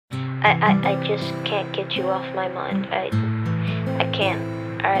I just can't get you off my mind. I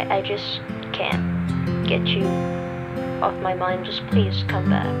can't. I just can't get you off my mind. Just please come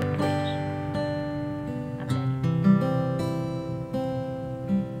back, please. I'm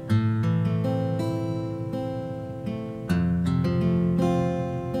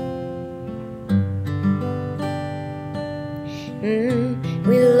begging.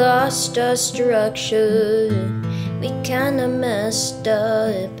 We lost our structure. We kinda messed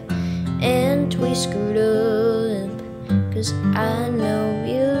up, and we screwed up, 'cause I know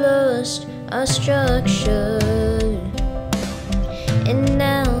we lost our structure. And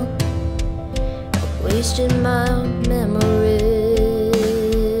now I've wasted my memories.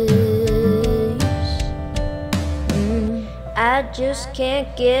 I just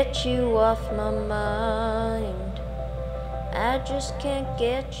can't get you off my mind. I just can't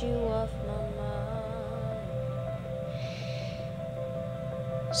get you off my mind.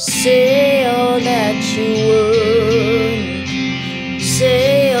 Say all that you want,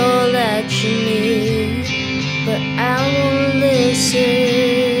 say all that you need, but I won't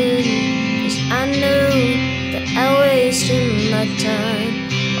listen, 'cause I know that I wasted my time.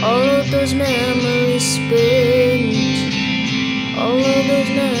 All of those memories spent, all of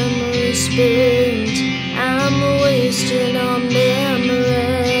those memories spent. I'm wasting on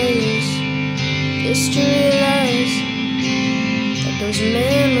memories, just to realize that those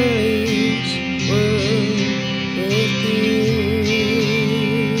memories were with you.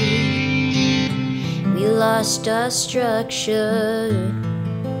 We lost our structure.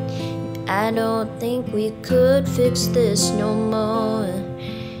 I don't think we could fix this no more,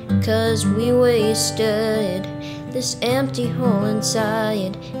 'cause we wasted this empty hole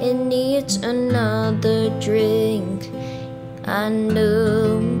inside. It needs another drink. I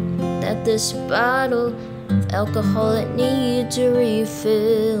know that this bottle of alcohol, it needs a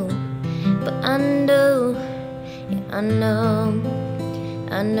refill. But I know, yeah, I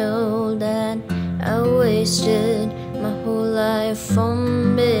know that I wasted my whole life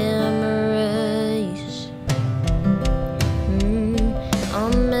on memories.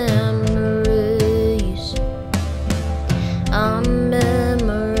 On memories. On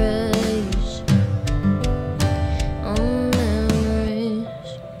memories. On memories.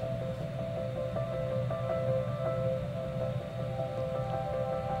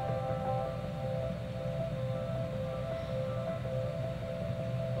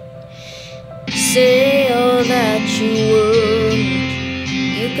 Say all that you want,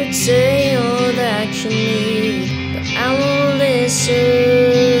 you could say all that you need, but I won't listen,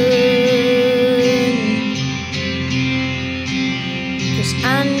 'cause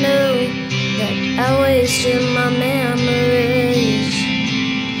I know that I wasted my memories,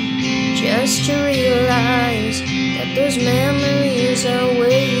 just to realize that those memories are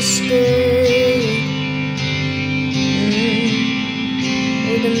wasted.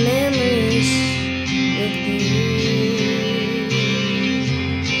 With the memories with you.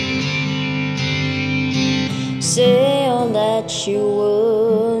 Say all that you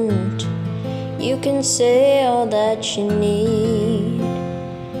want, you can say all that you need,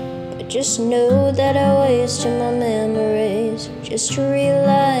 but just know that I wasted my memories, just to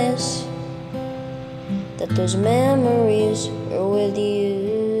realize that those memories are with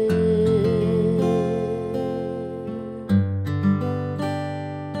you.